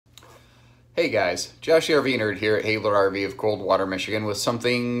Hey guys, Josh the RV Nerd here at Haylett RV of Coldwater, Michigan with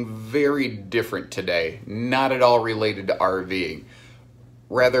something very different today. Not at all related to RVing.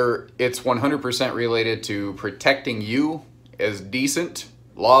 Rather, it's 100% related to protecting you as decent,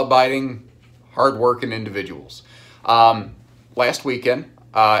 law-abiding, hard-working individuals. Last weekend,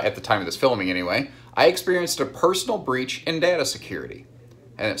 at the time of this filming anyway, I experienced a personal breach in data security,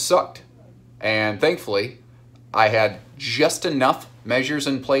 and it sucked. And thankfully, I had just enough measures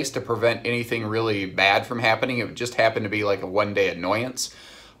in place to prevent anything really bad from happening. It just happened to be like a one-day annoyance.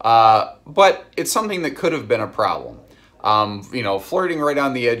 But it's something that could have been a problem. Flirting right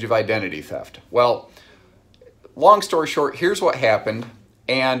on the edge of identity theft. Well, long story short, here's what happened.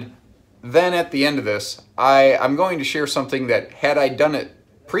 And then at the end of this, I'm going to share something that, had I done it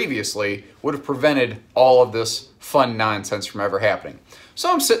previously, would have prevented all of this fun nonsense from ever happening.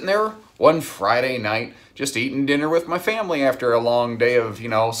 So I'm sitting there one Friday night, just eating dinner with my family after a long day of,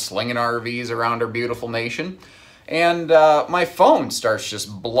 slinging RVs around our beautiful nation. And my phone starts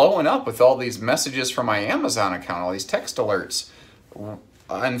just blowing up with all these messages from my Amazon account, all these text alerts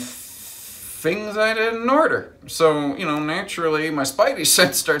on things I didn't order. So, naturally, my spidey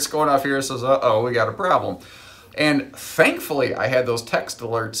sense starts going off here and says, uh-oh, we got a problem. And thankfully, I had those text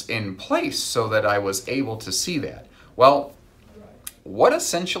alerts in place so that I was able to see that. Well, what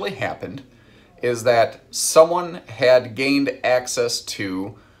essentially happened is that someone had gained access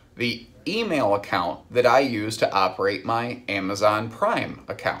to the email account that I use to operate my Amazon Prime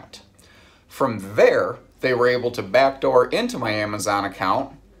account. From there, they were able to backdoor into my Amazon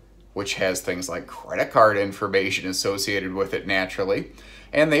account, which has things like credit card information associated with it naturally,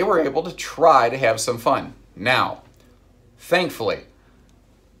 and they were able to try to have some fun. Now, thankfully,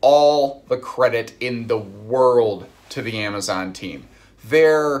 all the credit in the world to the Amazon team.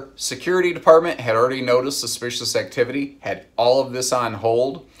 Their security department had already noticed suspicious activity, had all of this on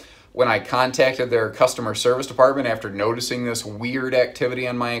hold. When I contacted their customer service department after noticing this weird activity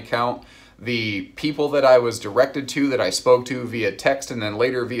on my account, the people that I was directed to, that I spoke to via text and then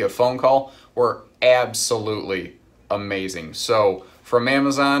later via phone call, were absolutely amazing. So from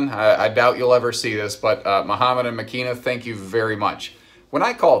Amazon, I doubt you'll ever see this, but Muhammad and Makina, thank you very much. When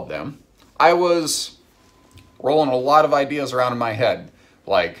I called them, I was rolling a lot of ideas around in my head,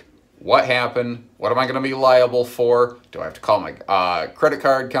 like what happened, what am I going to be liable for, do I have to call my credit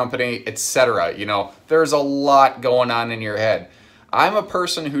card company, etc. There's a lot going on in your head. I'm a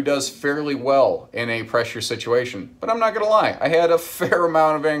person who does fairly well in a pressure situation, but I'm not going to lie, I had a fair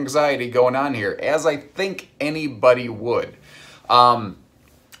amount of anxiety going on here, as I think anybody would. Long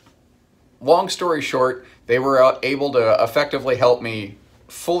story short, they were able to effectively help me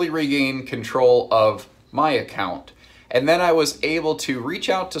fully regain control of my account. And then I was able to reach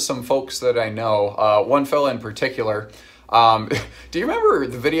out to some folks that I know, one fella in particular. Do you remember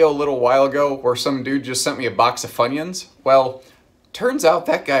the video a little while ago where some dude just sent me a box of Funyuns? Well, turns out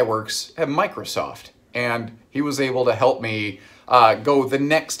that guy works at Microsoft, and he was able to help me go the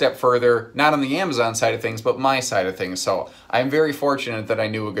next step further, not on the Amazon side of things, but my side of things. So I'm very fortunate that I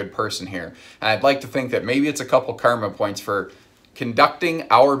knew a good person here. And I'd like to think that maybe it's a couple karma points for conducting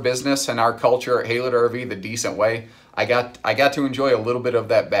our business and our culture at Haylett RV the decent way. I got to enjoy a little bit of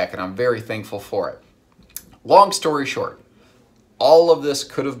that back, and I'm very thankful for it. Long story short, all of this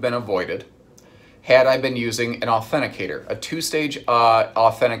could have been avoided had I been using an authenticator, a two-stage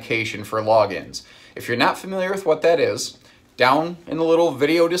authentication for logins. If you're not familiar with what that is, down in the little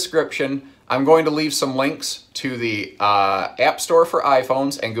video description, I'm going to leave some links to the App Store for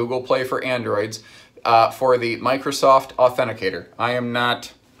iPhones and Google Play for Androids for the Microsoft Authenticator.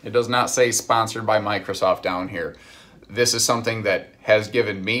 It does not say sponsored by Microsoft down here. This is something that has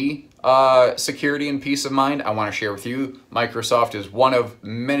given me security and peace of mind. I want to share with you. Microsoft is one of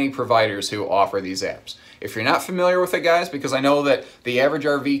many providers who offer these apps. If you're not familiar with it, guys, because I know that the average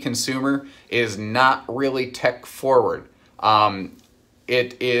RV consumer is not really tech forward.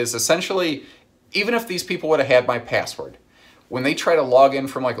 It is essentially, even if these people would have had my password, when they try to log in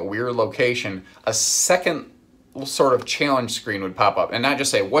from like a weird location, a second sort of challenge screen would pop up and not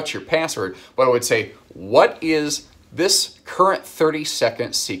just say, what's your password, but it would say, what is this current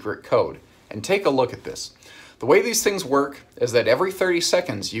 30-second secret code? And take a look at this. The way these things work is that every 30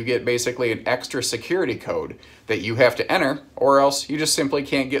 seconds you get basically an extra security code that you have to enter, or else you just simply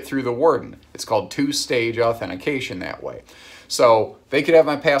can't get through the warden. It's called two-stage authentication that way. So they could have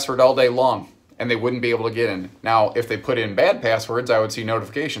my password all day long and they wouldn't be able to get in. Now, if they put in bad passwords, I would see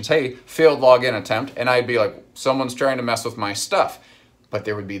notifications, hey, failed login attempt, and I'd be like, someone's trying to mess with my stuff. But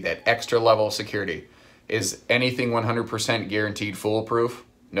there would be that extra level of security. Is anything 100% guaranteed foolproof?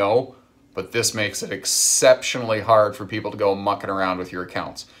 No, but this makes it exceptionally hard for people to go mucking around with your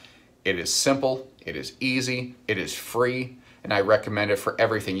accounts. It is simple, it is easy, it is free, and I recommend it for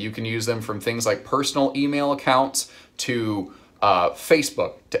everything. You can use them from things like personal email accounts to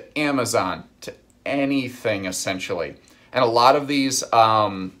Facebook, to Amazon, to anything essentially. And a lot of these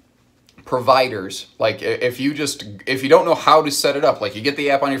providers, like if you don't know how to set it up, like you get the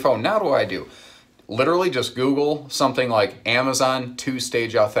app on your phone, now what do? Literally just Google something like Amazon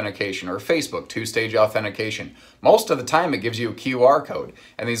two-stage authentication or Facebook two-stage authentication. Most of the time it gives you a QR code,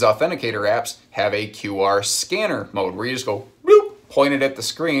 and these authenticator apps have a QR scanner mode where you just go bloop, point it at the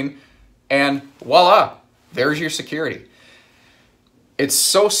screen, and voila, there's your security. It's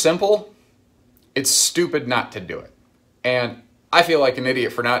so simple, it's stupid not to do it. And I feel like an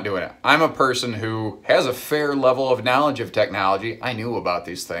idiot for not doing it. I'm a person who has a fair level of knowledge of technology. I knew about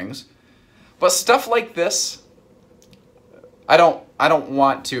these things. But stuff like this, I don't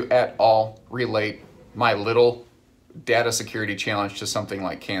want to at all relate my little data security challenge to something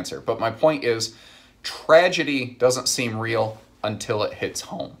like cancer. But my point is, tragedy doesn't seem real until it hits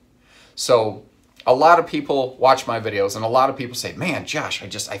home. So a lot of people watch my videos and a lot of people say, man, Josh,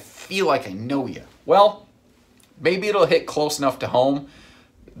 I feel like I know you. Well, maybe it'll hit close enough to home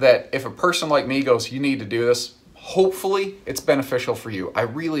that if a person like me goes, you need to do this, hopefully it's beneficial for you. I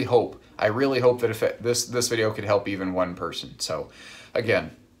really hope that if this video could help even one person. So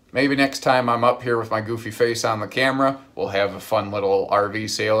again, maybe next time I'm up here with my goofy face on the camera, we'll have a fun little RV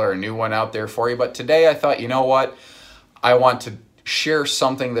sale or a new one out there for you. But today I thought, you know what? I want to share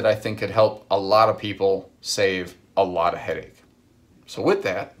something that I think could help a lot of people save a lot of headache. So with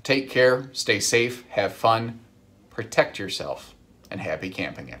that, take care, stay safe, have fun, protect yourself, and happy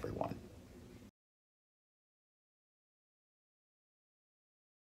camping, everyone.